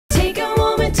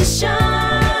to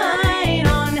shine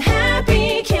on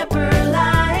Happy Camper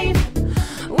Life.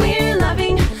 We're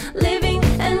loving, living,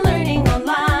 and learning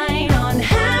online on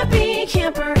Happy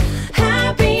Camper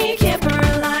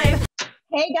Life.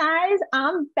 Hey guys,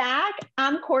 I'm back.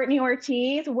 I'm Courtney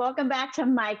Ortiz. Welcome back to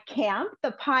My Camp,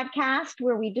 the podcast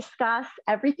where we discuss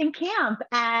everything camp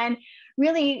and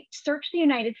really search the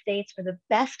United States for the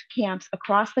best camps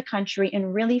across the country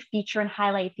and really feature and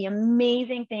highlight the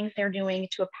amazing things they're doing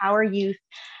to empower youth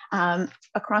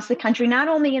across the country, not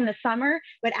only in the summer,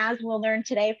 but as we'll learn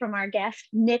today from our guest,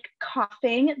 Nick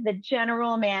Coffing, the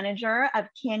General Manager of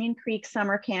Canyon Creek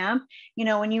Summer Camp. You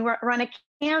know, when you run a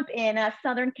camp in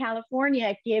Southern California,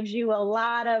 it gives you a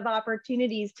lot of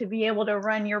opportunities to be able to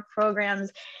run your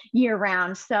programs year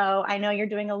round. So I know you're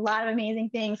doing a lot of amazing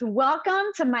things. Welcome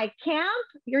to my camp.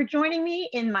 You're joining me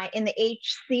in the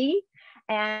HC,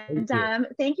 and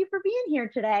thank you for being here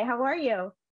today. How are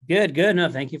you? Good. No,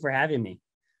 thank you for having me.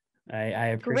 I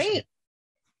appreciate it.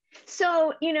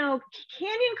 So, you know,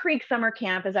 Canyon Creek Summer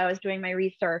Camp, as I was doing my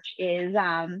research, is,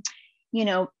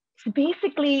 it's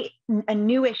basically a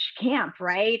newish camp,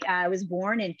 right? I was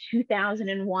born in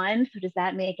 2001. So does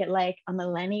that make it like a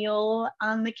millennial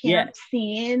on the camp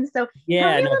scene? So tell me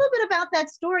a little bit about that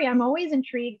story. I'm always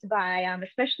intrigued by,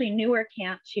 especially newer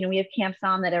camps. You know, we have camps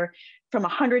on that are from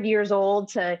 100 years old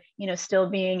to, still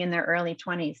being in their early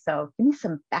 20s. So give me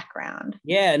some background.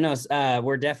 Yeah, no,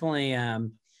 we're definitely,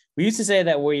 we used to say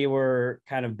that we were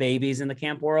kind of babies in the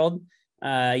camp world.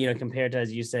 Compared to,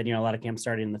 as you said, a lot of camps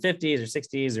started in the 50s or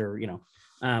 60s or,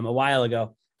 a while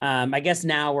ago. I guess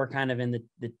now we're kind of in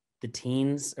the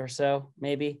teens or so,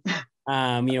 maybe.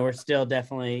 We're still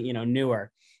definitely,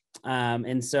 newer.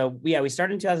 And so, we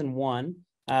started in 2001.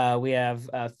 We have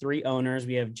 3 owners.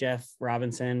 We have Jeff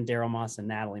Robinson, Daryl Moss, and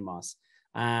Natalie Moss.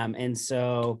 And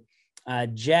so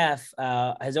Jeff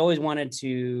has always wanted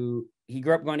to, he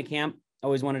grew up going to camp,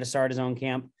 always wanted to start his own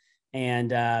camp.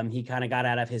 And he kind of got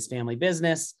out of his family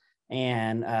business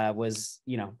and was,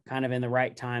 kind of in the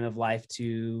right time of life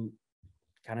to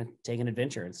kind of take an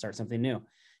adventure and start something new.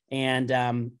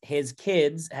 And his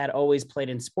kids had always played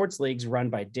in sports leagues run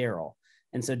by Daryl.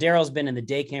 And so Daryl's been in the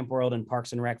day camp world and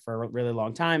Parks and Rec for a really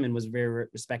long time and was very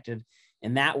respected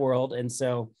in that world. And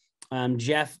so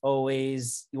Jeff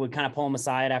always would kind of pull him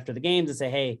aside after the games and say,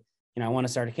 hey, I want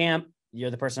to start a camp.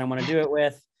 You're the person I want to do it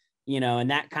with. And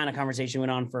that kind of conversation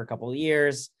went on for a couple of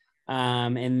years.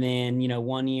 And then,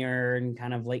 1 year in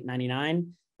kind of late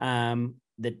 99,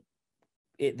 the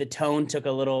tone took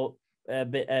a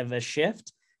bit of a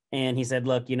shift. And he said,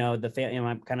 look,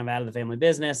 I'm kind of out of the family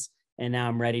business and now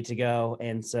I'm ready to go.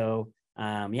 And so,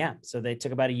 so they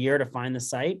took about a year to find the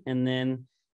site. And then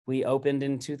we opened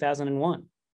in 2001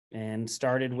 and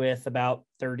started with about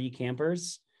 30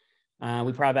 campers.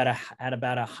 We probably had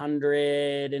about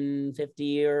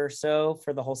 150 or so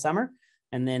for the whole summer.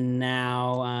 And then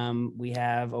now we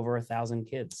have over 1,000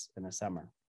 kids in a summer.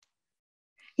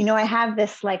 I have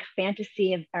this like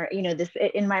fantasy of, this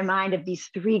in my mind of these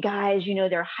 3 guys,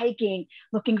 they're hiking,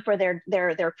 looking for their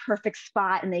perfect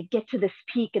spot. And they get to this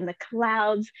peak and the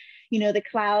clouds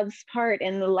part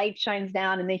and the light shines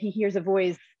down and then he hears a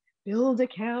voice, build a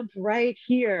camp right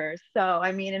here. So,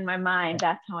 I mean, in my mind,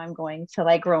 that's how I'm going to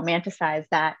like romanticize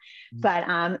that. But,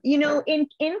 in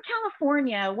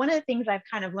California, one of the things I've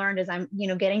kind of learned as I'm,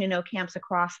 getting to know camps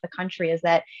across the country is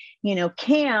that,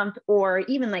 camp or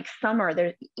even like summer,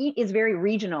 there is very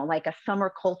regional, like a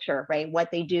summer culture, right? What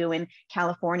they do in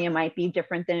California might be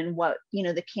different than what,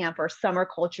 the camp or summer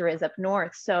culture is up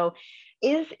north. So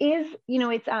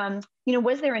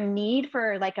was there a need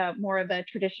for like a more of a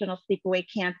traditional sleepaway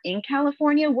camp in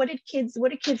California? What did kids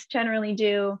generally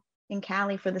do in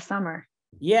Cali for the summer?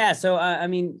 Yeah. So,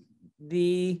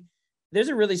 there's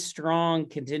a really strong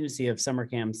contingency of summer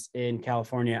camps in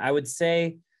California. I would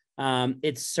say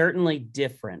it's certainly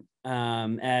different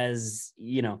as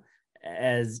and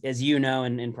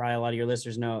probably a lot of your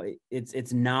listeners know,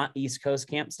 it's not East Coast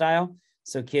camp style.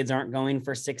 So kids aren't going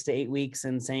for 6 to 8 weeks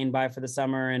and saying bye for the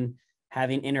summer and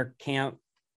having inter camp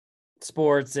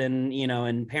sports and,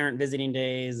 and parent visiting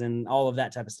days and all of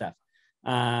that type of stuff.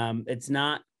 It's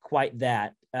not quite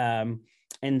that. And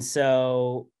it's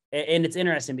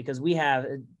interesting because we have,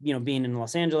 being in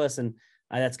Los Angeles and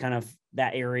that's kind of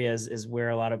that area is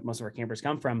where most of our campers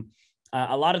come from.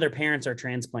 A lot of their parents are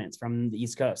transplants from the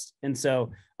East Coast. And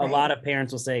so a lot of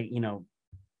parents will say,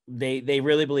 they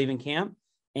really believe in camp.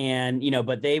 And,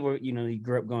 but they were, you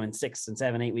grew up going 6 and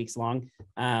 7, 8 weeks long.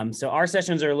 So our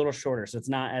sessions are a little shorter. So it's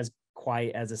not as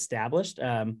quite as established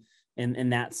in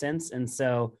that sense. And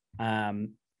so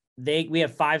we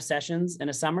have 5 sessions in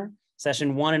a summer.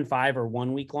 session 1 and 5 are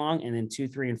 1 week long, and then 2,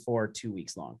 3, and 4 are 2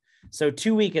 weeks long. So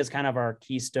 2 week is kind of our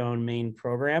keystone main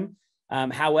program.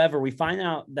 However, we find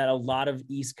out that a lot of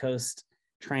East Coast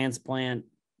transplant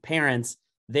parents,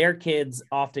 their kids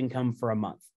often come for a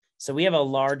month. So we have a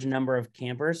large number of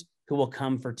campers who will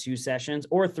come for 2 sessions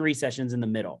or 3 sessions in the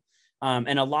middle.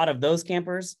 And a lot of those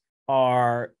campers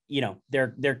are,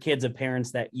 they're kids of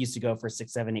parents that used to go for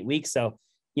 6, 7, 8 weeks. So,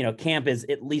 camp is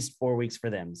at least 4 weeks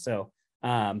for them. So,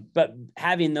 but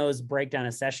having those breakdown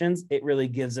of sessions, it really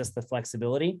gives us the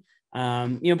flexibility,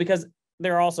 because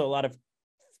there are also a lot of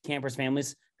campers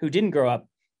families who didn't grow up,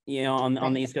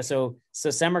 on the East Coast. So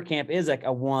summer camp is like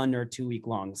a 1 or 2 week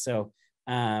long. So,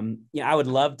 I would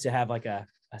love to have like a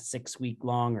 6 week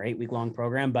long or 8 week long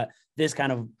program, but this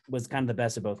was the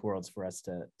best of both worlds for us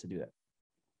to do it.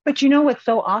 But what's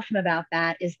so awesome about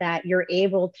that is that you're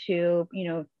able to,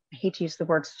 I hate to use the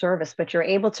word service, but you're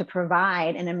able to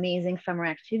provide an amazing summer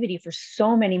activity for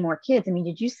so many more kids. I mean,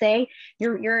 did you say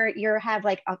you have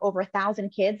like over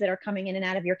 1,000 kids that are coming in and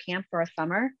out of your camp for a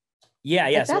summer?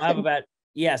 Yeah. So we'll have about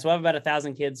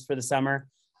 1,000 kids for the summer.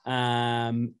 But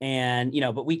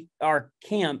our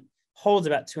camp holds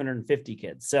about 250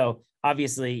 kids. So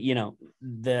obviously,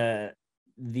 the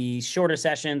shorter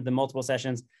session, the multiple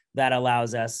sessions, that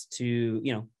allows us to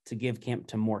give camp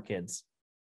to more kids.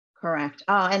 Correct.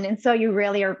 And so you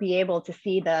really are be able to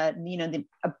see a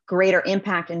greater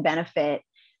impact and benefit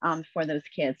for those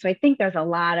kids. So I think there's a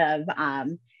lot of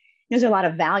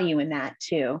value in that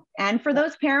too. And for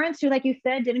those parents who, like you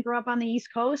said, didn't grow up on the East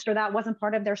Coast, or that wasn't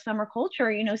part of their summer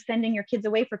culture, sending your kids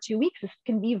away for 2 weeks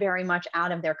can be very much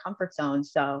out of their comfort zone.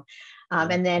 So,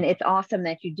 and then it's awesome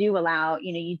that you do allow,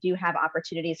 you do have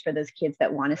opportunities for those kids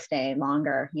that want to stay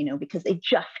longer, because they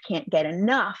just can't get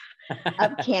enough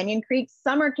of Canyon Creek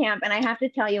summer camp. And I have to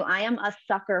tell you, I am a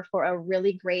sucker for a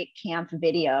really great camp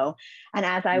video. And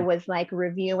as I was like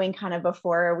reviewing kind of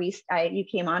before you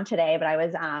came on today, but I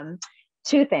was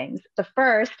 2 things. The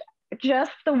first,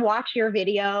 just to watch your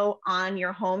video on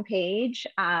your homepage.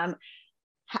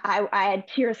 I had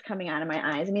tears coming out of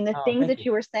my eyes. I mean, the things that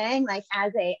you were saying, like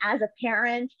as a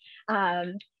parent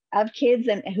of kids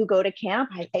and who go to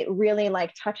camp, it really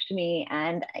like touched me.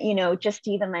 And, just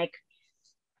even like,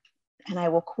 and I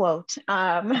will quote,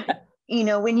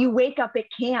 when you wake up at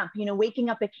camp, waking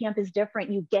up at camp is different.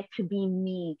 You get to be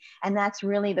me. And that's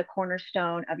really the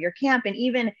cornerstone of your camp. And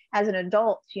even as an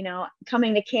adult,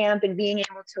 coming to camp and being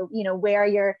able to,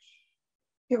 wear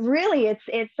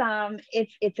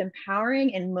it's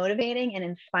empowering and motivating and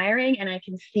inspiring. And I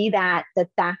can see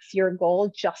that's your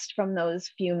goal just from those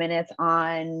few minutes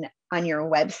on your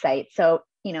website. So,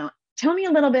 tell me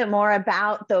a little bit more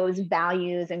about those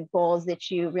values and goals that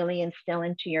you really instill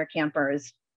into your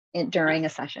campers during a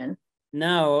session.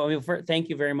 No, I mean, thank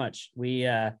you very much. We,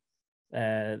 the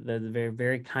very,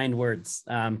 very kind words.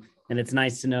 And it's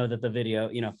nice to know that the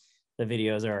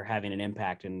videos are having an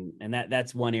impact, and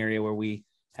that's one area where we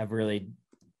have really,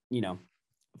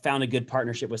 found a good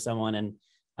partnership with someone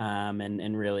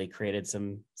and really created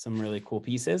some really cool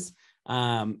pieces.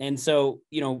 And so,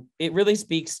 it really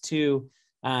speaks to,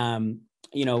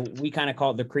 we kind of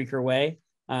call it the Creeker way.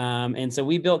 And so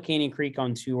we built Canyon Creek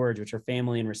on 2 words, which are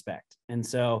family and respect. And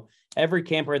so every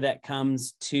camper that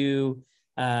comes through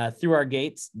our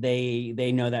gates,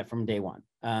 they know that from day one,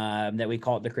 that we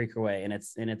call it the Creeker way, and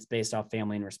it's based off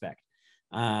family and respect.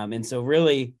 And so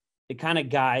really it kind of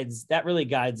guides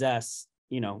us,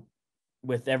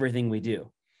 with everything we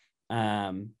do.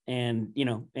 And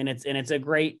it's a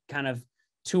great kind of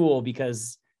tool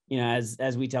because,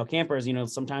 as we tell campers,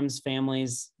 sometimes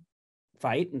families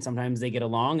fight and sometimes they get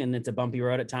along, and it's a bumpy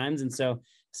road at times. And so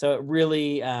it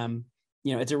really,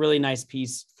 it's a really nice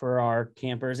piece for our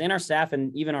campers and our staff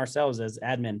and even ourselves as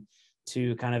admin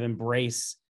to kind of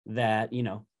embrace that,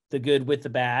 the good with the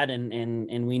bad.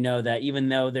 And we know that even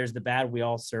though there's the bad, we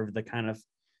all serve the kind of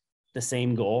the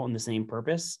same goal and the same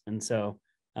purpose. And so,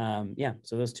 so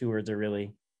those 2 words are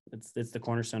really, it's the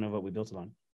cornerstone of what we built it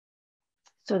on.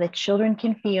 So that children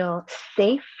can feel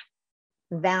safe,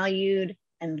 valued,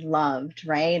 and loved,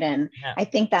 right? And I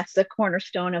think that's the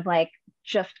cornerstone of like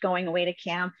just going away to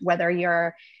camp, whether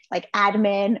you're like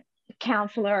admin,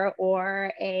 counselor,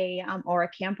 or a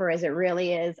camper, is it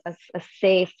really is a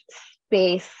safe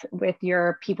space with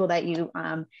your people that you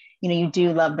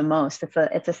do love the most.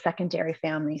 It's a secondary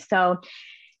family. So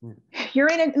you're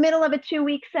in the middle of a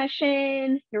 2-week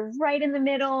session. You're right in the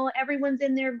middle. Everyone's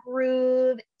in their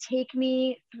groove. Take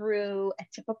me through a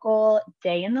typical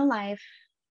day in the life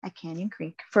at Canyon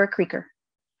Creek for a Creeker.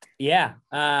 Yeah.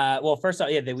 Well, first off,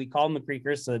 we call them the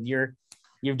Creekers. So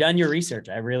you've done your research.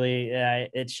 I really,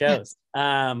 it shows.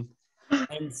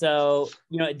 And so,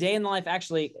 a day in the life,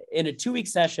 actually in a 2-week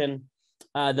session,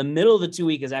 the middle of the 2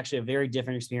 week is actually a very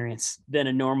different experience than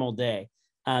a normal day.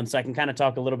 So I can kind of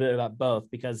talk a little bit about both,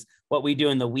 because what we do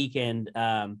in the weekend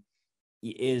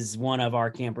is one of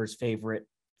our campers' favorite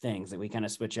things that we kind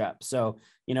of switch up. So,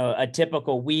 a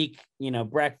typical week,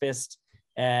 breakfast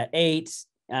at 8,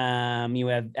 you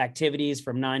have activities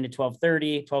from 9 to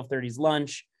 12:30, 12:30 is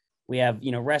lunch. We have,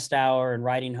 rest hour and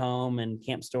riding home and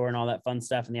camp store and all that fun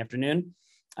stuff in the afternoon.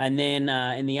 And then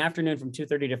in the afternoon from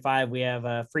 2:30 to 5, we have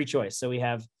a free choice. So we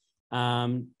have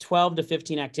 12 to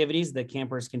 15 activities that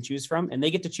campers can choose from, and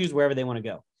they get to choose wherever they want to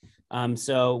go.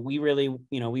 So we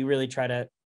really try to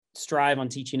strive on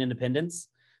teaching independence,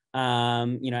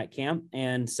 at camp.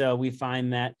 And so we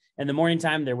find that in the morning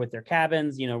time, they're with their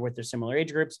cabins, with their similar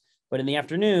age groups. But in the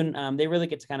afternoon, they really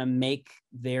get to kind of make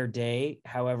their day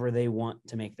however they want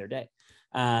to make their day.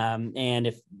 And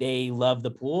if they love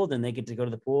the pool, then they get to go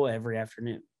to the pool every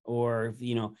afternoon. Or,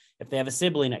 if they have a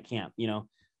sibling at camp,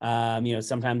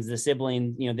 sometimes the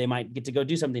sibling, they might get to go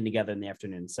do something together in the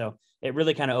afternoon. So it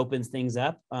really kind of opens things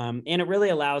up. And it really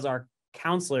allows our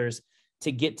counselors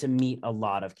to get to meet a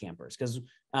lot of campers, because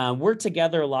we're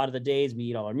together a lot of the days. We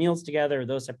eat all our meals together,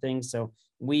 those type of things. So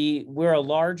we're a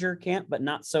larger camp, but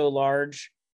not so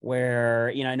large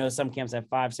where, I know some camps have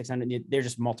 500-600, they're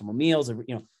just multiple meals.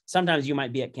 Sometimes you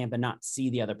might be at camp and not see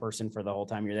the other person for the whole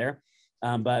time you're there.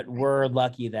 But we're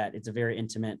lucky that it's a very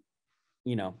intimate,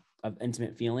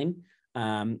 intimate feeling.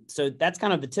 So that's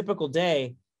kind of the typical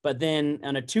day. But then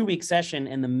on a 2-week session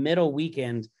in the middle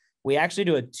weekend, we actually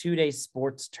do a 2-day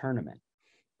sports tournament.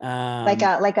 Like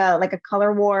a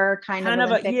color war kind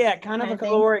of a thing?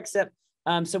 color war, except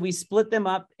so we split them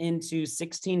up into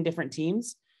 16 different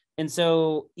teams. And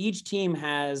so each team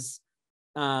has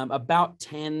about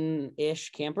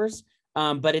 10-ish campers,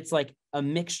 but it's like a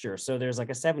mixture. So there's like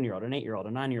a 7-year-old, an 8-year-old,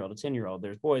 a 9-year-old, a 10-year-old.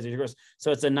 There's boys, there's girls.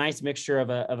 So it's a nice mixture of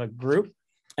a group.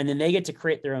 And then they get to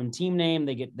create their own team name.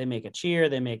 They make a cheer.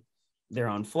 They make their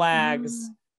own flags.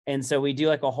 And so we do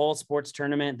like a whole sports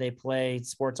tournament. They play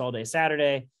sports all day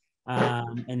Saturday.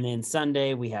 And then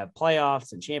Sunday we have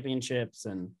playoffs and championships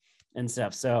and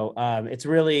stuff. So it's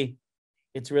really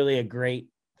a great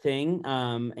thing.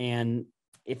 And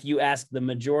if you ask the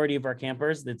majority of our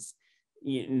campers,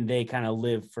 they kind of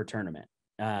live for tournament.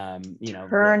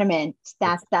 Tournament.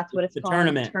 That's what it's called.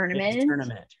 Tournament.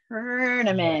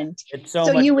 Tournament. It's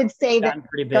so much, you would say that.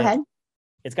 Go ahead.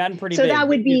 It's gotten pretty big. So that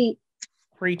would be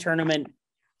pre-tournament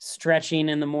stretching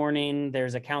in the morning.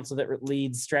 There's a council that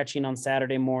leads stretching on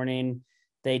Saturday morning.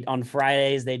 On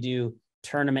Fridays they do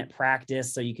tournament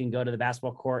practice, so you can go to the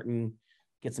basketball court and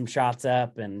get some shots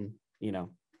up, and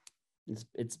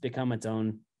it's become its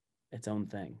own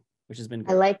thing, which has been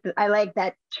good. I like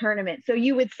that tournament. So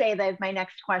you would say that my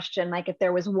next question, like if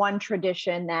there was one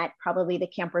tradition that probably the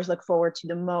campers look forward to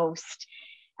the most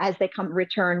as they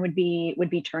return would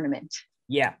be tournament.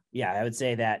 Yeah, I would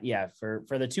say that. Yeah, for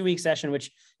the 2-week session,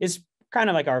 which is kind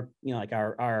of like our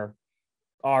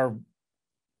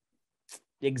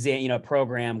exam,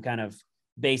 program kind of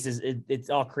basis. It's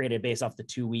all created based off the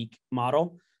 2-week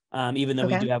model. Even though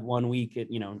we do have 1 week,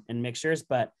 in mixtures,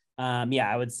 but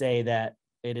I would say that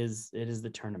it is the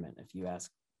tournament. If you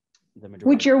ask the majority.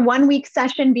 Would your 1 week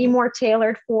session be more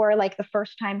tailored for like the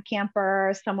first time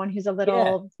camper, someone who's a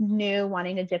little new,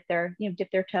 wanting to dip their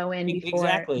toe in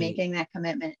before making that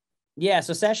commitment? Yeah.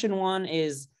 So session 1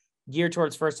 is geared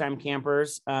towards first time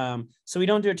campers. So we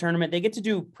don't do a tournament. They get to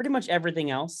do pretty much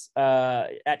everything else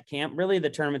at camp. Really, the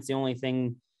tournament's the only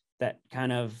thing that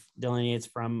kind of delineates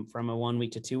from a 1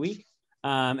 week to 2 week.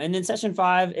 And then session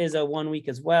 5 is a 1 week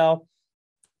as well.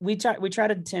 We try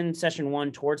to attend session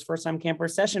 1 towards first time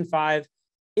campers. Session 5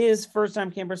 is first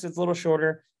time campers. It's a little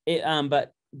shorter.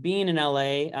 But being in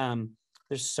LA,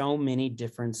 there's so many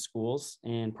different schools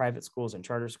and private schools and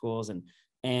charter schools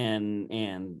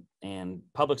and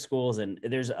public schools. And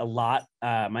there's a lot.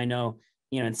 I know,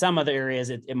 in some other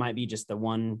areas, it might be just the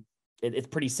one. It's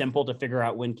pretty simple to figure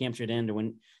out when camp should end and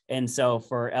when. And so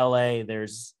for LA,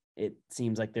 it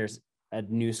seems like there's a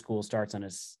new school starts on a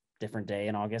different day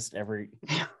in August every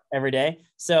day.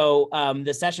 So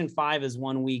the session 5 is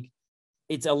 1 week.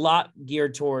 It's a lot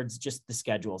geared towards just the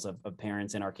schedules of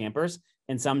parents and our campers.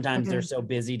 And sometimes they're so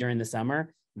busy during the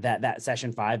summer that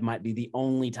session 5 might be the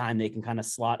only time they can kind of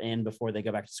slot in before they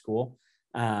go back to school.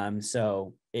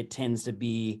 So it tends to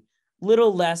be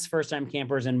little less first time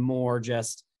campers and more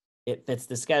just it fits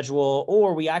the schedule.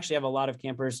 Or we actually have a lot of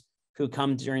campers who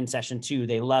come during session 2.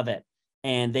 They love it.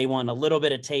 And they want a little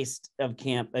bit of taste of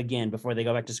camp again before they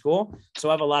go back to school. So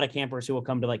I have a lot of campers who will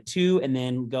come to like 2 and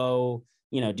then go,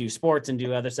 do sports and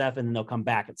do other stuff. And then they'll come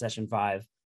back at session 5,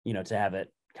 to have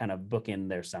it kind of bookend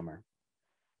their summer.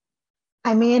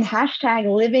 I mean, hashtag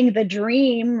living the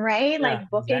dream, right? Yeah, Like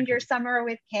bookend your summer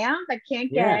with camp. It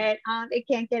can't get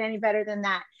any better than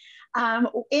that.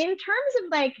 In terms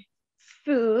of like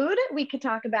food, we could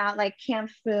talk about like camp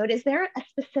food. Is there a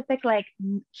specific like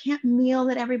camp meal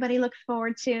that everybody looks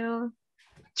forward to?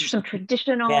 There's some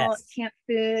traditional Yes, camp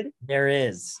food. there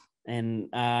is. And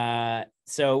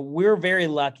so we're very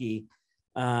lucky.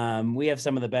 We have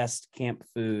some of the best camp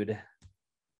food.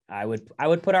 I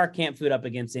would put our camp food up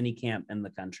against any camp in the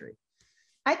country.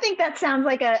 I think that sounds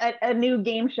like a new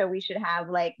game show we should have,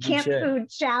 like camp food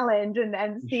challenge,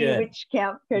 and see which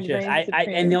camp could reign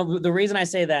supreme. And the reason I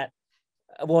say that,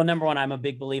 well, number one, I'm a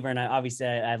big believer, and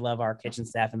I love our kitchen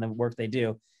staff and the work they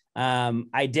do.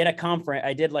 I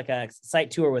did like a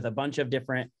site tour with a bunch of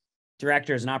different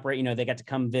directors and they got to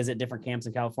come visit different camps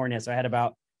in California. So I had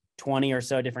about 20 or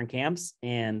so different camps,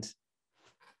 and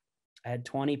I had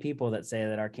 20 people that say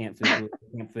that our camp food blew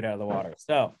camp food out of the water.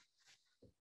 So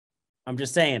I'm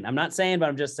just saying. I'm not saying, but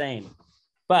I'm just saying.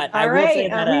 But I will say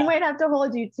that we might have to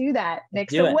hold you to that,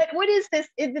 Nick. So what is this?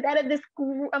 Is that this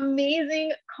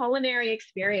amazing culinary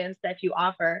experience that you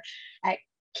offer at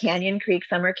Canyon Creek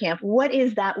Summer Camp? What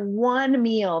is that one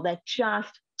meal that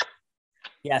just?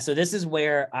 Yeah, so this is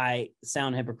where I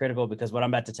sound hypocritical, because what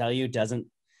I'm about to tell you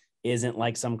isn't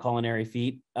like some culinary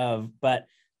feat but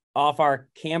off our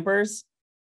campers,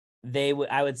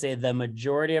 I would say the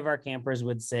majority of our campers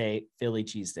would say Philly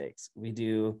cheesesteaks. We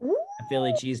do a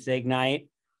Philly cheesesteak night,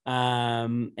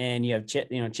 and you have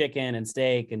chicken and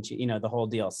steak and the whole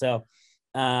deal. So,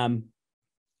 that's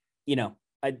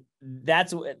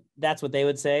what they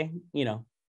would say.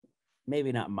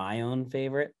 Maybe not my own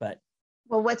favorite, but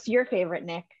well, what's your favorite,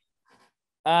 Nick?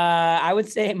 I would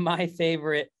say my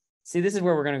favorite. See, this is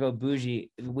where we're gonna go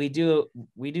bougie. We do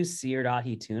seared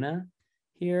ahi tuna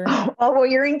here. Oh, well,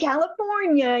 you're in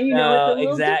California, it's a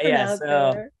little different out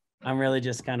there. I'm really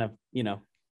just kind of,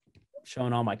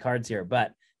 showing all my cards here,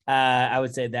 but I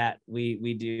would say that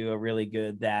we do a really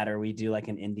good that, or we do like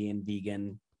an Indian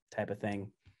vegan type of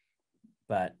thing.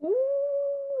 But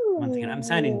once again, I'm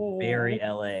sounding very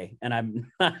LA, and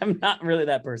I'm not really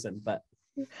that person, but.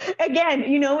 Again,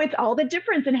 it's all the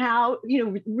difference in how,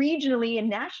 regionally and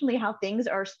nationally, how things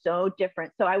are so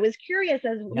different. So I was curious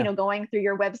as, going through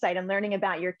your website and learning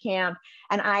about your camp.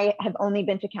 And I have only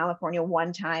been to California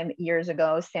one time years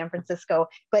ago, San Francisco.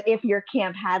 But if your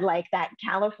camp had like that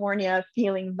California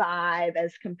feeling vibe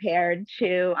as compared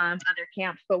to other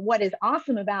camps. But what is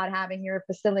awesome about having your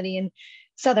facility in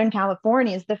Southern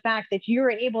California is the fact that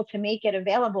you're able to make it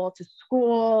available to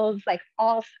schools like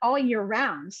all year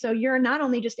round. So you're not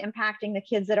only just impacting the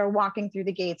kids that are walking through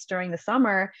the gates during the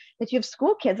summer, but you have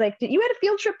school kids. Like you had a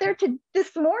field trip there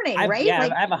this morning, right? Yeah,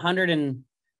 I have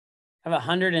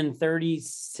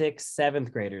 136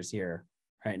 seventh graders here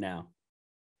right now.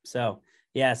 So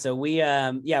yeah, so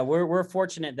we're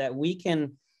fortunate that we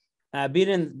can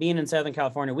being in Southern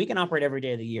California, we can operate every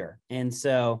day of the year. And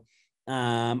so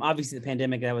obviously the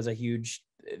pandemic, that was a huge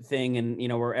thing, and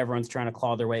where everyone's trying to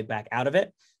claw their way back out of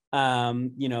it.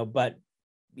 But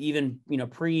even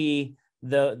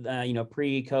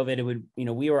pre-COVID, it would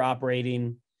we were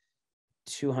operating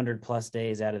 200 plus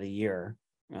days out of the year.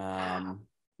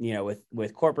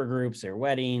 With corporate groups or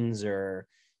weddings or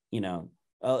a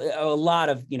lot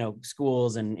of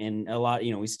schools and a lot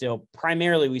we still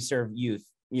primarily serve youth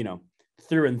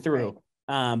through and through.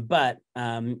 But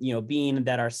being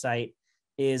that our site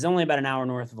is only about an hour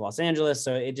north of Los Angeles,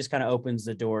 so it just kind of opens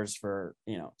the doors for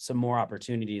some more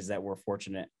opportunities that we're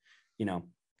fortunate.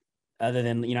 Other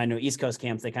than I know East Coast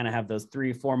camps, they kind of have those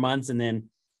 3-4 months, and then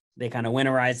they kind of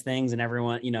winterize things, and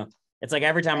everyone it's like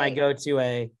every time I go to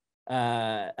a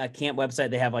camp website,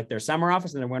 they have like their summer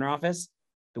office and their winter office,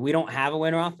 but we don't have a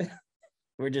winter office.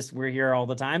 we're here all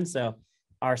the time, so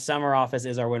our summer office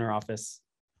is our winter office.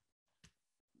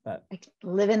 But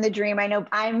living the dream. I know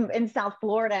I'm in South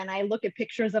Florida, and I look at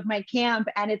pictures of my camp,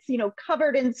 and it's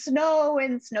covered in snow,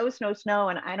 and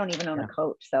I don't even own a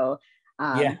coat, so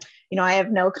I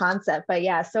have no concept. But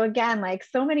yeah, so again, like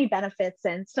so many benefits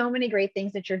and so many great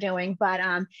things that you're doing. But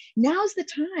now's the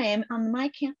time on the My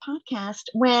Camp podcast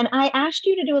when I asked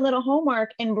you to do a little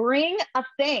homework and bring a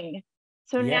thing.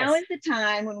 So now is the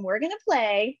time when we're gonna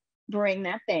play Bring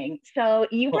That Thing. So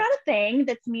you brought a thing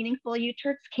that's meaningful you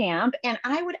towards camp, and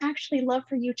I would actually love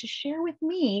for you to share with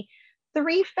me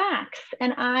 3 facts,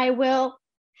 and I will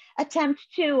attempt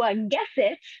to guess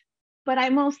it, but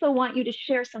I also want you to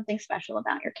share something special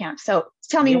about your camp. So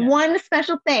tell me one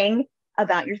special thing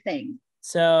about your thing.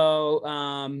 So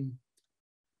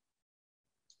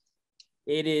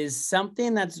It is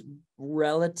something that's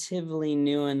relatively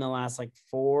new in the last like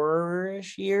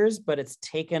 4-ish years, but it's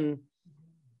taken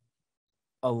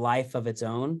a life of its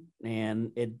own,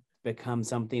 and it becomes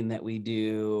something that we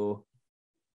do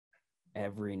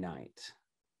every night,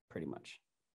 pretty much.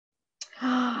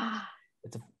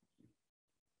 It's a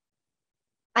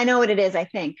I know what it is, I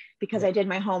think, because I did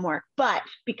my homework, but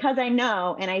because I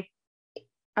know, and I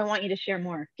want you to share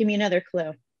more. Give me another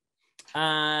clue.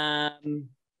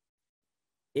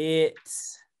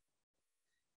 It's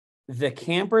the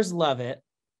campers love it.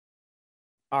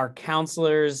 Our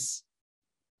counselors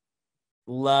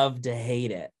love to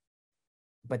hate it,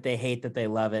 but they hate that they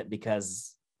love it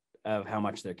because of how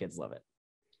much their kids love it.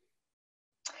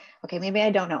 Okay, maybe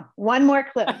I don't know. One more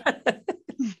clue.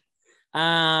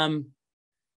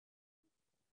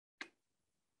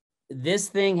 This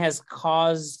thing has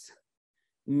caused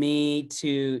me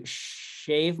to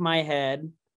shave my head.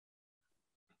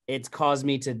 It's caused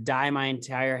me to dye my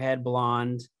entire head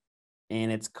blonde,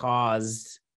 and it's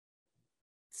caused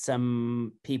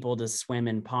some people to swim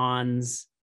in ponds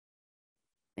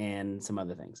and some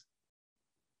other things.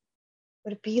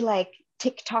 Would it be like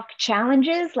TikTok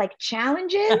challenges? Like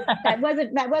challenges? that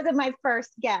wasn't my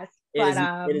first guess. But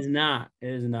it is not. It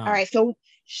is not. All right, so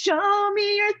show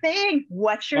me your thing.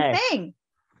 What's your thing?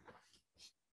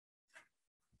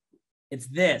 It's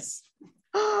this.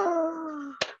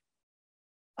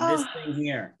 This thing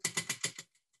here.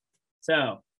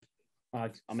 So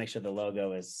I'll make sure the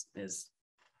logo is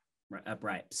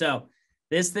upright. So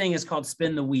this thing is called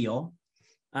Spin the Wheel.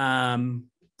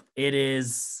 It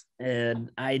is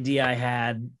an idea I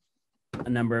had a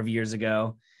number of years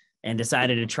ago and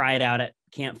decided to try it out at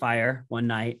campfire one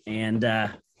night. And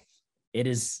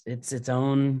it's its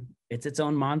own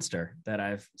monster that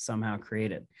I've somehow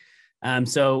created.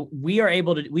 So we are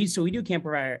able to, we do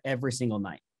campfire every single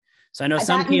night. So I know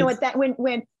some you know what, that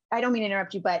when I don't mean to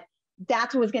interrupt you, but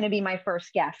that's what was going to be my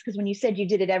first guess. Because when you said you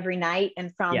did it every night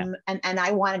and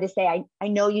I wanted to say, I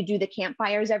know you do the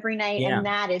campfires every night, and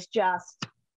that is just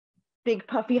big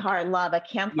puffy heart love, a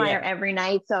campfire every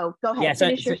night. So go ahead,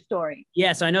 finish your story.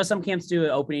 Yeah. So I know some camps do an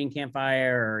opening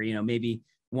campfire, or, maybe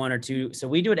one or two. So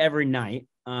we do it every night.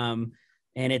 And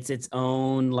it's its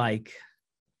own, like,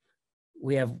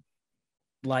 we have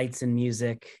lights and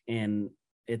music, and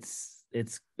it's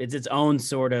its own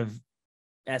sort of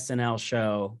SNL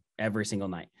show every single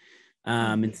night.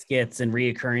 And skits and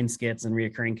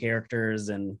reoccurring characters.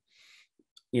 And,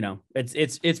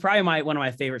 it's probably one of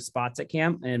my favorite spots at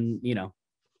camp. And,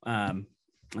 and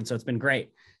so it's been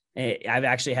great. I've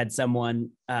actually had someone,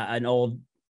 an old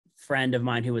friend of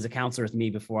mine who was a counselor with me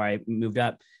before I moved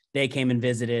up. They came and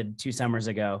visited 2 summers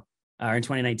ago, or in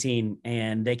 2019,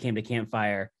 and they came to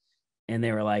campfire, and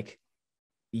they were like,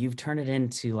 "You've turned it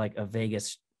into like a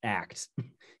Vegas act."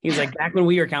 He was like, "Back when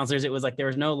we were counselors, it was like there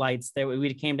was no lights.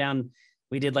 We came down,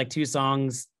 we did like 2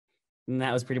 songs, and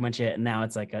that was pretty much it. And now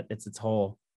it's like it's a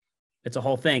whole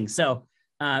thing." So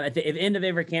at the end of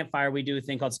every campfire, we do a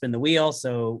thing called Spin the Wheel.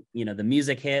 So the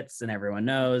music hits and everyone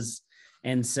knows,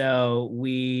 and so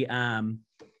we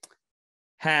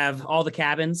have all the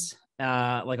cabins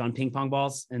like on ping pong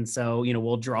balls, and so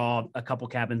we'll draw a couple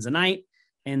cabins a night.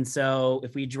 And so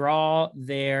if we draw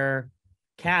their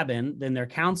cabin, then their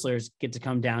counselors get to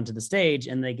come down to the stage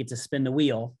and they get to spin the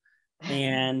wheel.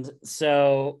 And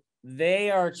so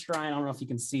they are trying, I don't know if you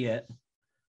can see it,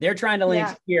 they're trying to link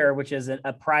here, which is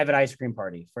a private ice cream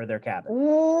party for their cabin.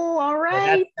 Oh, all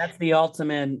right. So that's the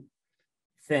ultimate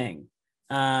thing.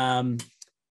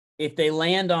 If they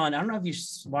land on, I don't know if you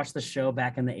watched the show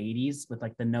back in the 80s with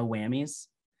like the no whammies.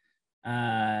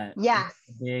 Yes.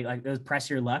 Like those Press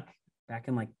Your Luck back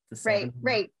in like the 70s.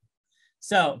 Right.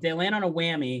 So if they land on a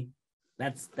whammy,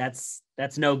 that's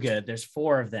no good. There's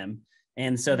 4 of them.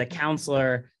 And so the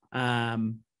counselor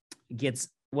gets,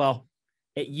 well,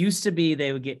 it used to be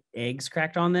they would get eggs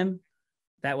cracked on them.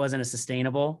 That wasn't as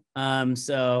sustainable.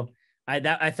 So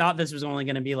I thought this was only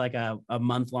going to be like a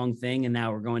month-long thing. And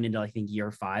now we're going into, I think,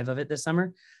 year 5 of it this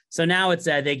summer. So now it's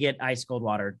they get ice cold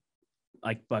water,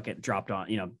 like bucket dropped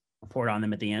on, poured on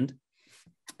them at the end.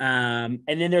 And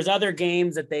then there's other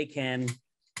games that they can,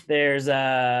 there's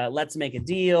Let's Make a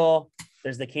Deal.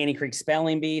 There's the Caney Creek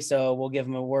Spelling Bee. So we'll give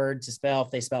them a word to spell.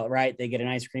 If they spell it right, they get an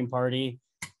ice cream party.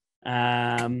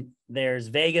 There's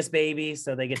Vegas Baby.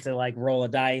 So they get to like roll a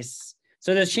dice.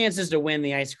 So there's chances to win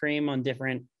the ice cream on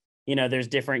different, there's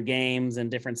different games and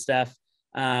different stuff.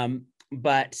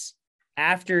 But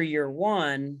after year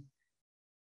 1,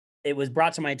 it was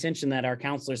brought to my attention that our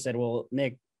counselor said, "Well,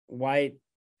 Nick, why,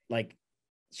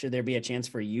 should there be a chance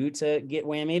for you to get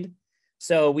whammied?"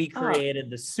 So we created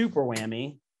the super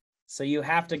whammy. So you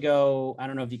have to go, I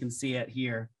don't know if you can see it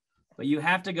here, but you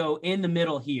have to go in the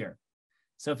middle here.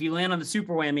 So if you land on the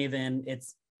super whammy, then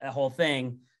it's a whole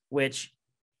thing, which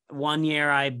one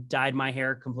year I dyed my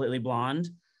hair completely blonde.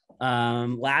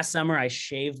 Last summer I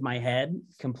shaved my head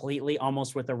completely,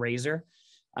 almost with a razor.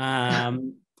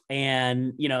 And,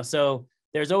 you know, so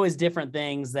there's always different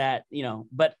things that, you know,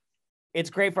 but it's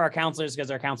great for our counselors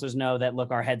because our counselors know that,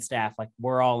 look, our head staff, like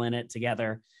we're all in it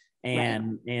together.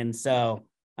 And so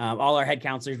all our head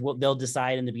counselors they'll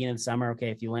decide in the beginning of the summer,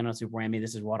 okay, if you land on super whammy,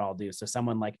 this is what I'll do. So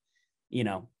someone like, you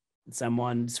know,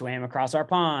 someone swam across our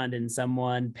pond and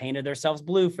someone painted themselves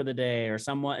blue for the day, or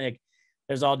someone like,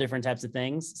 there's all different types of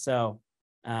things. So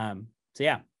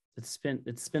yeah, it's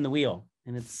spin the wheel,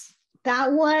 and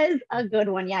that was a good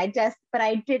one. Yeah, but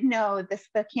I did know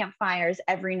the campfires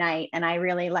every night, and I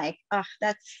really like,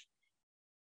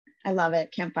 I love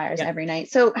it. Campfires every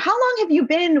night. So how long have you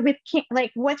been with camp?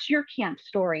 Like, what's your camp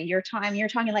story? Your time, you're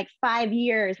talking like 5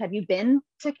 years. Have you been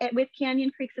with Canyon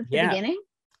Creek since the beginning?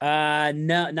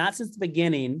 No, not since the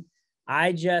beginning.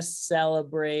 I just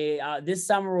celebrate, this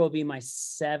summer will be my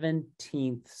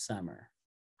 17th summer.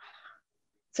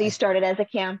 So you started as a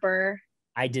camper?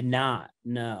 I did not.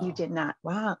 No. You did not.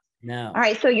 Wow. No. All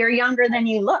right. So you're younger than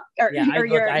you look. I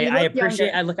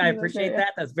appreciate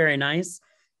that. That's very nice.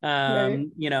 Right.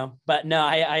 You know, but no,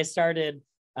 I started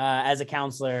as a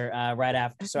counselor right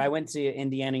after. So I went to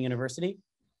Indiana University.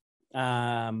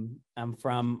 I'm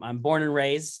born and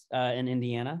raised in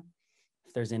Indiana.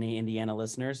 If there's any Indiana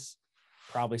listeners,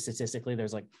 probably statistically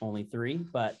there's like only 3,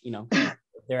 but you know,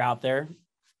 they're out there.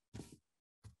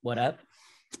 What up?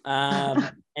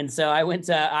 And so I went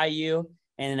to IU,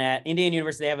 and at Indiana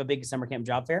University, they have a big summer camp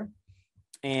job fair.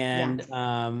 And,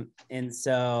 and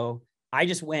so I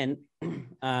just went,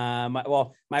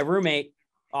 my roommate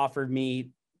offered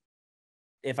me,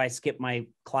 if I skipped my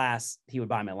class, he would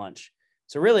buy my lunch.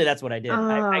 So really that's what I did.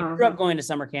 I grew up going to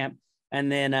summer camp,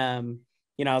 and then,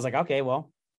 you know, I was like, okay,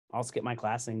 well, I'll skip my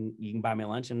class and you can buy me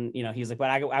lunch. And, you know, he was like, but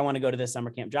I want to go to this summer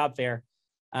camp job fair.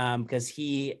 Cause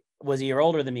he was a year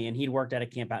older than me, and he'd worked at a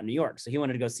camp out in New York. So he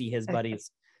wanted to go see his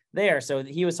buddies there. So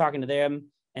he was talking to them.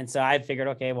 And so I figured,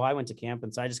 okay, well, I went to camp.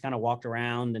 And so I just kind of walked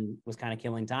around and was kind of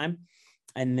killing time,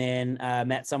 and then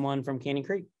met someone from Canyon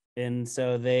Creek. And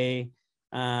so they,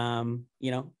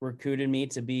 you know, recruited me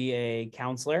to be a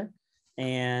counselor.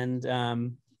 And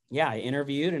I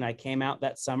interviewed, and I came out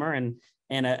that summer. And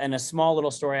a small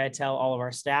little story I tell all of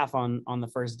our staff on the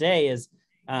first day is,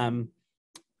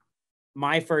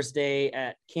 my first day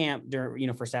at camp, you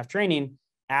know, for staff training,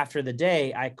 after the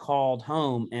day, I called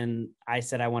home and I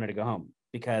said I wanted to go home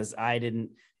because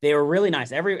they were really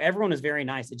nice. Everyone was very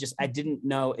nice. I didn't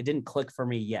know, it didn't click for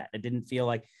me yet. It didn't feel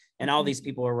like, and all these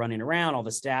people were running around, all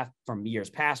the staff from years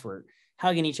past were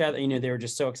hugging each other. You know, they were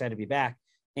just so excited to be back.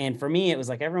 And for me, it was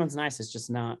like, everyone's nice. It's just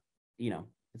not, you know,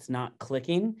 it's not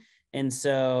clicking. And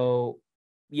so,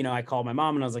 you know, I called my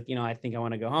mom and I was like, you know, I think I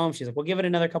want to go home. She's like, well, give it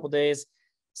another couple of days.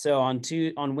 So on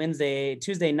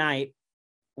Tuesday night,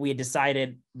 we had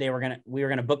decided we were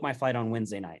going to book my flight on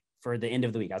Wednesday night for the end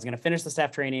of the week. I was going to finish the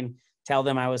staff training, tell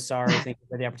them I was sorry, thank you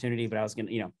for the opportunity, but I was going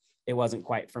to, you know, it wasn't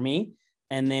quite for me.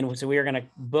 And then, so we were going to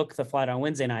book the flight on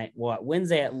Wednesday night. Well,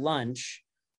 Wednesday at lunch,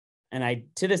 and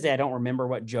to this day, I don't remember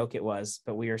what joke it was,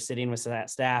 but we were sitting with that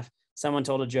staff. Someone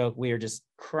told a joke. We were just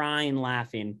crying,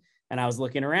 laughing. And I was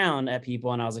looking around at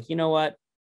people and I was like, you know what?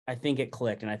 I think it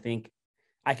clicked. And I think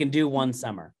I can do one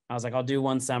summer. I was like, I'll do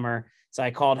one summer. So I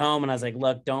called home and I was like,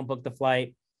 look, don't book the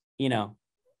flight. You know,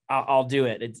 I'll do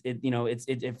it.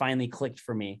 It finally clicked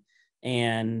for me.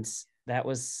 And that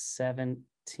was 17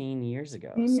 years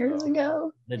ago.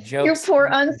 The joke. Your poor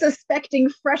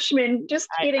unsuspecting freshman just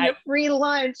getting a free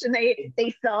lunch, and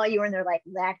they saw you and they're like,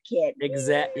 that kid.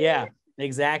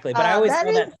 Exactly. But I always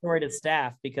tell that story to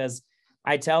staff because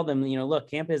I tell them, you know,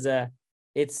 look, camp is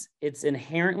it's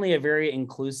inherently a very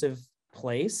inclusive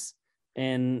place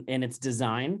in its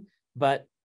design, but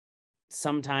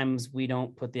sometimes we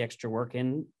don't put the extra work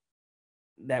in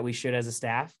that we should as a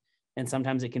staff, and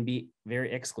sometimes it can be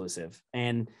very exclusive,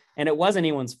 and it wasn't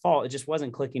anyone's fault. It just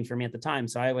wasn't clicking for me at the time.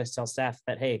 So I always tell staff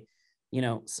that, hey, you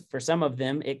know, for some of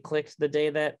them it clicked the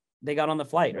day that they got on the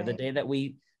flight, or the day that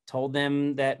we told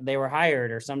them that they were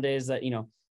hired, or some days that, you know,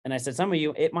 and I said, some of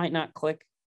you, it might not click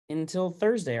until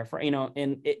Thursday or Friday, you know,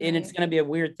 and it's going to be a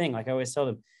weird thing. Like I always tell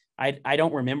them, I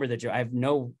don't remember the joke. I have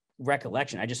no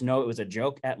recollection. I just know it was a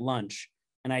joke at lunch.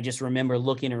 And I just remember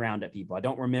looking around at people. I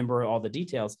don't remember all the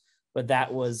details, but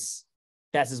that's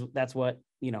what,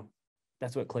 you know,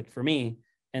 that's what clicked for me.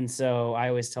 And so I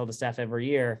always tell the staff every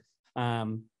year,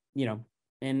 you know,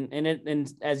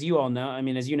 and as you all know, I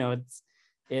mean, as you know,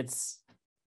 it's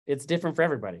it's different for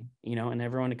everybody, you know, and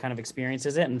everyone kind of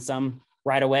experiences it, and some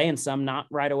right away and some not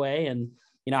right away. And,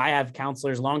 you know, I have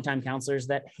counselors, longtime counselors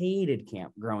that hated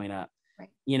camp growing up, Right.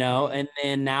 you know, and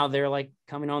then now they're like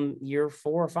coming on year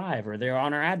 4 or 5, or they're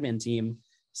on our admin team.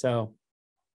 So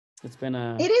it's been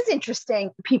it is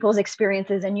interesting, people's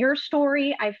experiences, and your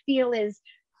story, I feel,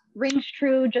 rings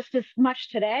true just as much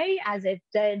today as it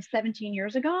did 17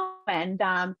 years ago. And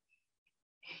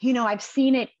you know, I've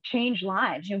seen it change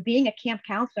lives. You know, being a camp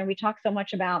counselor, we talk so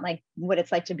much about like what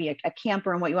it's like to be a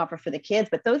camper and what you offer for the kids,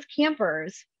 but those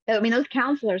campers, I mean, those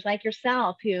counselors like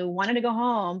yourself who wanted to go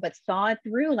home but saw it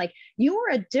through, like, you are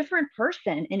a different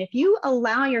person. And if you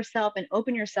allow yourself and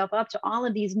open yourself up to all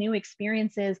of these new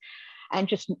experiences and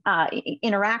just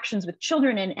interactions with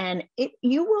children, and it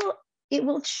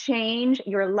will change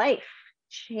your life.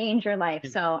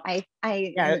 So I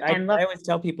always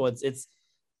tell people it's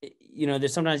you know,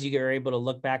 there's sometimes you're able to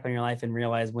look back on your life and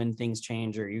realize when things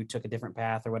change or you took a different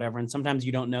path or whatever. And sometimes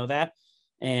you don't know that.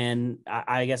 And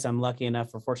I guess I'm lucky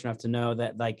enough or fortunate enough to know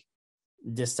that, like,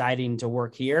 deciding to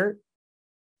work here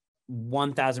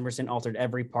 1000% altered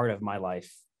every part of my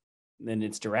life and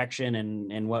its direction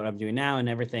and what I'm doing now and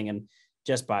everything. And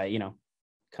just by, you know,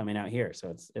 coming out here.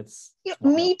 So it's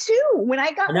me too. When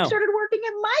I started working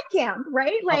in my camp,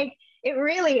 right? Like, it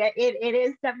really, it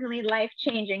is definitely life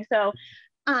changing. So,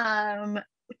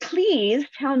 please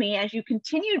tell me, as you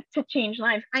continue to change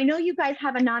lives, I know you guys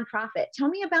have a nonprofit. Tell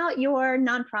me about your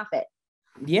nonprofit.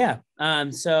 Yeah.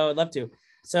 So I'd love to.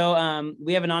 So,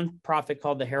 we have a nonprofit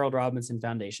called the Harold Robinson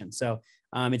Foundation. So,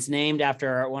 it's named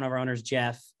after one of our owners,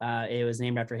 Jeff. It was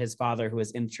named after his father, who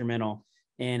was instrumental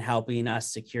in helping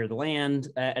us secure the land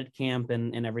at camp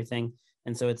and everything.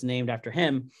 And so it's named after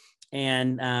him.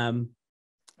 And,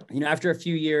 you know, after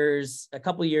a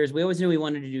couple of years, we always knew we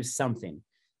wanted to do something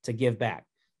to give back.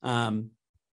 And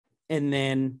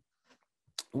then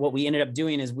what we ended up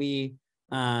doing is we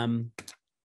bring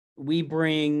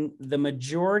the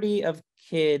majority of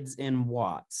kids in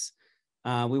Watts.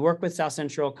 We work with South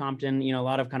Central, Compton, you know, a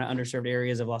lot of kind of underserved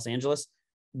areas of Los Angeles.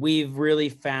 We've really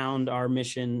found our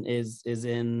mission is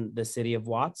in the city of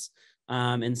Watts.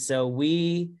 And so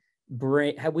we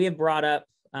have brought up,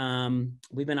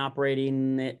 we've been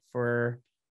operating it for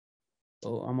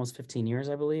almost 15 years,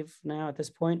 I believe now at this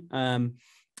point.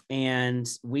 And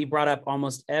we brought up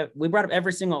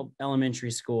every single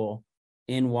elementary school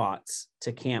in Watts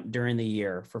to camp during the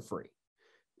year for free.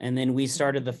 And then we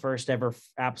started the first ever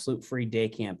absolute free day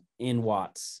camp in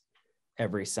Watts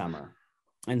every summer.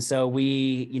 And so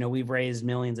we've raised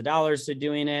millions of dollars to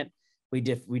doing it. We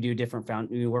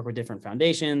work with different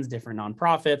foundations, different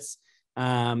nonprofits,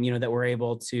 you know, that we're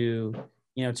able to,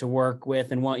 you know, to work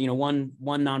with. And one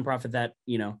nonprofit that,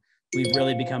 you know, we've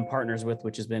really become partners with,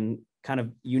 which has been kind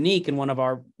of unique. And one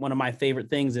of my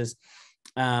favorite things is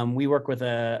we work with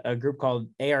a group called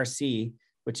ARC,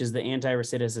 which is the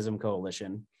Anti-Recidivism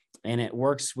Coalition. And it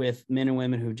works with men and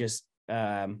women who just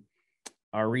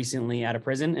are recently out of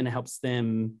prison, and it helps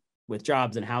them with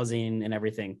jobs and housing and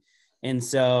everything. And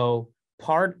so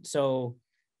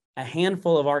a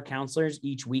handful of our counselors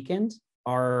each weekend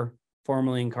are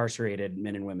formerly incarcerated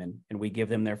men and women, and we give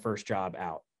them their first job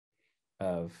out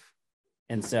of.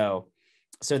 And so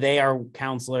they are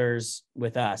counselors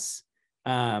with us,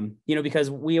 you know, because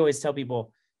we always tell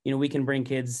people, you know, we can bring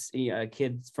kids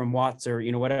from Watts or,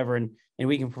 you know, whatever, and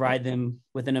we can provide them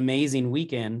with an amazing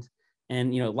weekend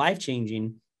and, you know,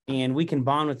 life-changing, and we can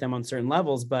bond with them on certain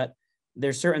levels, but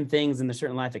there's certain things and there's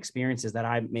certain life experiences that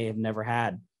I may have never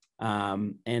had.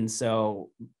 And so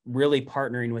really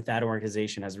partnering with that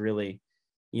organization has really,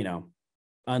 you know,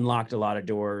 unlocked a lot of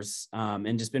doors,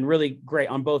 and just been really great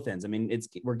on both ends. I mean,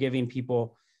 we're giving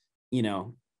people, you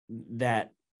know,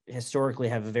 that historically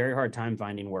have a very hard time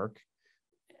finding work.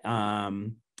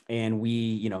 And we,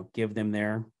 you know, give them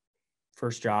their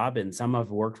first job, and some have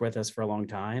worked with us for a long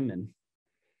time, and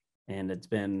it's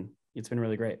been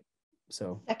really great.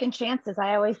 So second chances.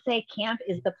 I always say camp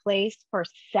is the place for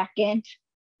second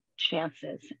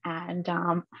chances. And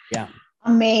yeah.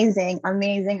 Amazing.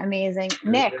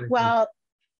 Nick, well,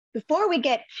 before we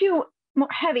get too more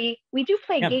heavy, we do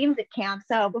play games at camp.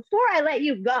 So before I let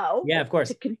you go, of course,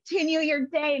 to continue your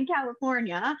day in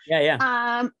California,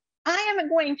 I am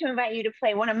going to invite you to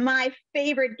play one of my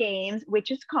favorite games,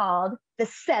 which is called the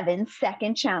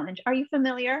 7-Second Challenge. Are you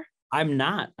familiar? I'm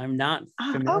not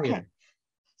familiar. Okay.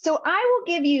 So I will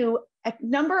give you a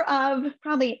number of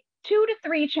probably 2 to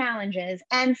 3 challenges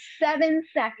and 7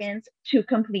 seconds to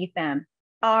complete them.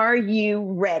 Are you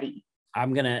ready?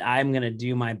 I'm gonna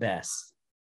do my best.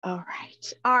 All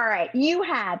right. You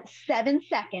have 7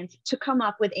 seconds to come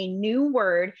up with a new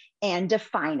word and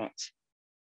define it.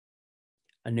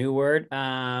 A new word.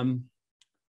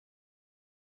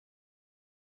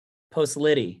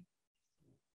 Post-litty.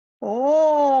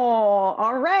 Oh,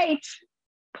 all right.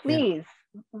 Yeah. Please,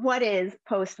 what is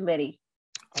post-litty?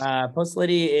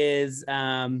 Post-litty is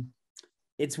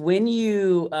it's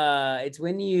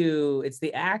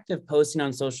the act of posting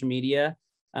on social media,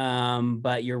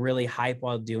 but you're really hype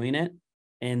while doing it.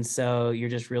 And so you're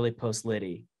just really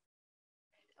post-litty.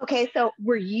 Okay, so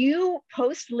were you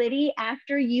post-litty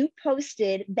after you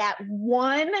posted that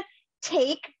one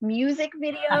take music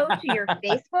video to your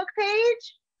Facebook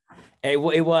page? It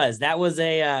was. That was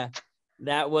a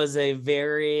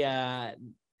very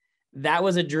that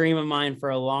was a dream of mine for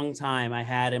a long time. I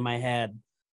had in my head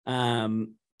of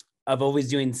always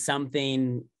doing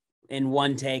something in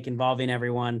one take involving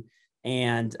everyone.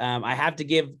 And I have to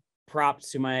give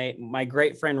props to my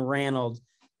great friend Ranald,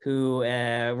 who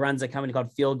runs a company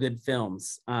called Feel Good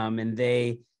Films. And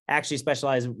they actually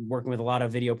specialize working with a lot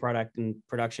of video product and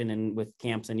production and with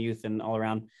camps and youth and all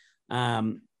around.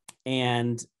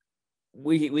 And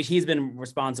he's been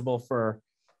responsible for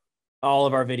all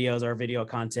of our videos, our video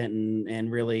content,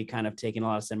 and really kind of taking a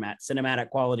lot of cinematic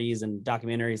qualities and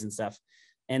documentaries and stuff.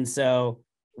 And so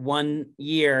one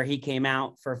year he came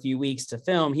out for a few weeks to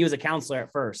film. He was a counselor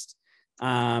at first.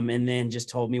 And then just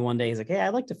told me one day, he's like, hey,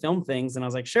 I'd like to film things. And I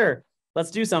was like, sure,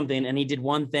 let's do something. And he did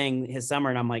one thing his summer.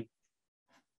 And I'm like,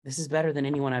 this is better than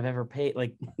anyone I've ever paid.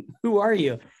 Like, who are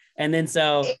you? And then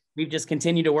so we've just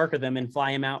continued to work with him and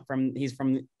fly him out he's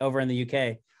from over in the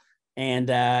UK. And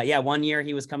one year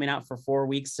he was coming out for 4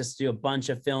 weeks just to do a bunch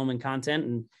of film and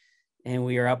content. And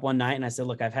we were up one night and I said,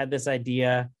 look, I've had this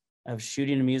idea of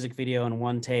shooting a music video in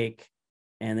one take.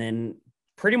 And then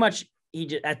pretty much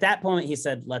at that point he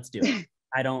said, let's do it.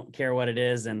 I don't care what it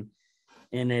is. And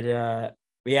it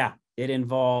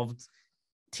involved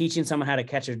teaching someone how to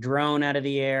catch a drone out of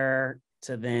the air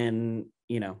to then,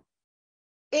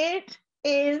 It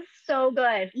is so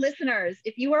good. Listeners,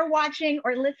 if you are watching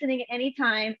or listening at any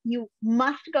time, you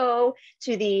must go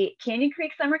to the Canyon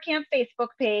Creek Summer Camp Facebook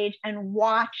page and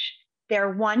watch their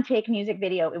one take music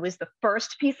video. It was the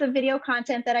first piece of video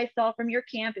content that I saw from your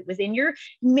camp. It was in your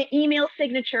email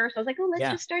signature. So I was like, oh,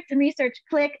 let's just start some research.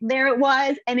 Click, there it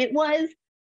was. And it was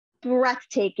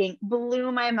breathtaking,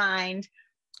 blew my mind.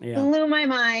 Blew my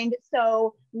mind.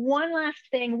 So one last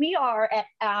thing, we are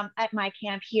at my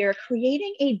camp here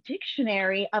creating a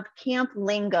dictionary of camp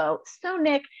lingo. So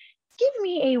Nick, give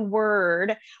me a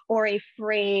word or a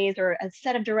phrase or a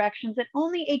set of directions that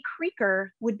only a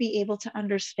creeker would be able to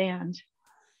understand.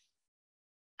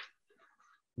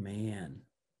 Man,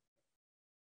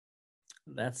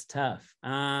 that's tough.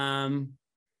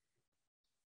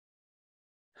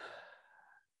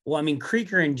 Well, I mean,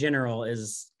 creeker in general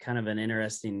is kind of an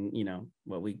interesting,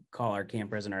 what we call our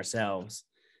campers and ourselves.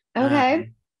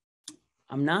 Okay.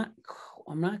 I'm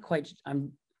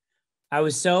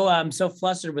so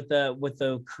flustered with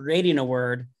the creating a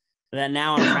word that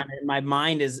now my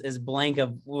mind is blank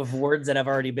of words that have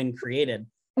already been created.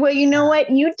 Well, you know what?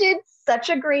 You did such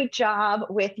a great job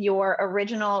with your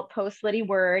original post-litty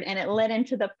word, and it led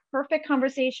into the perfect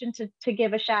conversation to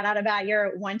give a shout out about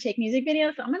your one take music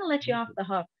video. So I'm going to let you off the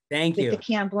hook. Thank you. With the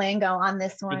camp lingo on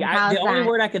this one. The only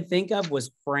word I could think of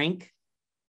was frank,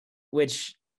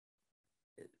 which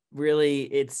really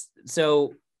it's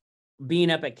so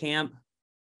being up at camp,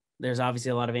 there's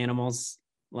obviously a lot of animals,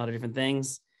 a lot of different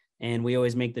things. And we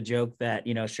always make the joke that,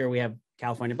 sure, we have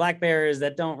California black bears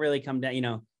that don't really come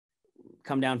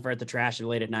down for the trash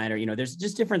late at night, or, there's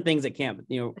just different things at camp,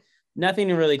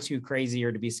 nothing really too crazy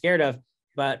or to be scared of,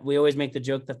 but we always make the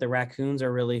joke that the raccoons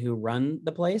are really who run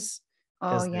the place.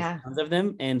 Oh yeah. Tons of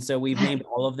them. And so we've named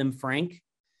all of them Frank.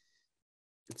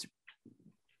 It's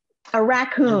a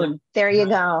raccoon. There you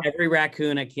go. Every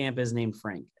raccoon at camp is named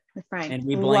Frank. Frank. And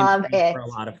we blame him for a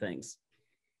lot of things.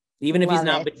 Even if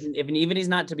he's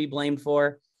not to be blamed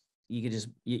for, you could just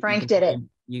Frank did it.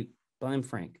 You blame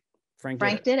Frank. Frank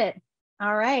did it.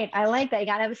 All right. I like that. You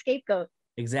gotta have a scapegoat.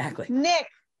 Exactly. Nick,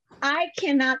 I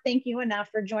cannot thank you enough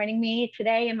for joining me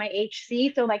today in my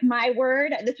HC. So like my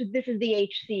word, this is the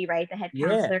HC, right? The head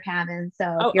counselor cabin.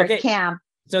 So your camp.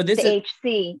 So this is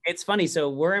HC. It's funny. So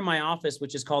we're in my office,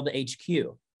 which is called the HQ.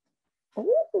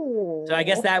 Ooh. So I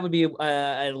guess that would be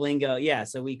a lingo. Yeah.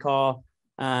 So we call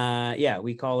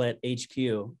it HQ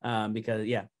because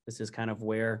this is kind of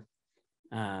where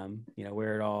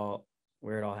where it all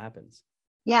happens.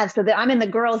 Yeah, so I'm in the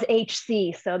girls'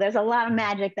 HC, so there's a lot of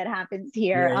magic that happens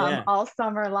here all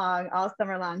summer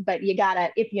long. But you gotta,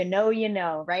 if you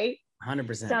know, right?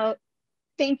 100%. So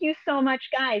Thank you so much,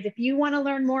 guys. If you want to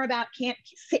learn more about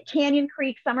Canyon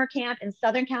Creek Summer Camp in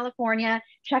Southern California,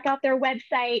 check out their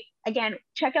website. Again,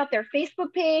 check out their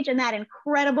Facebook page and that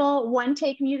incredible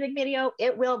one-take music video.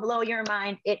 It will blow your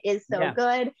mind. It is so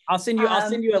good. I'll send you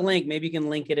a link. Maybe you can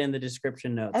link it in the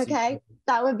description notes. Okay,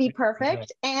 that would be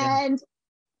perfect. And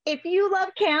if you love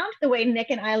camp the way Nick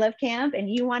and I love camp, and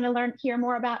you want to hear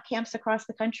more about camps across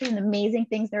the country and the amazing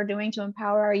things they're doing to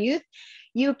empower our youth,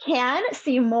 you can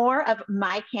see more of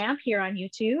my camp here on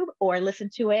YouTube or listen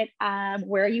to it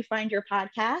where you find your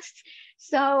podcasts.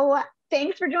 So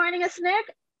thanks for joining us, Nick.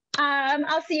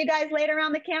 I'll see you guys later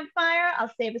around the campfire.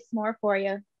 I'll save a s'more for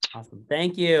you. Awesome.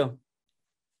 Thank you.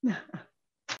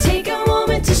 Take a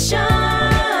moment to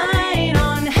shine.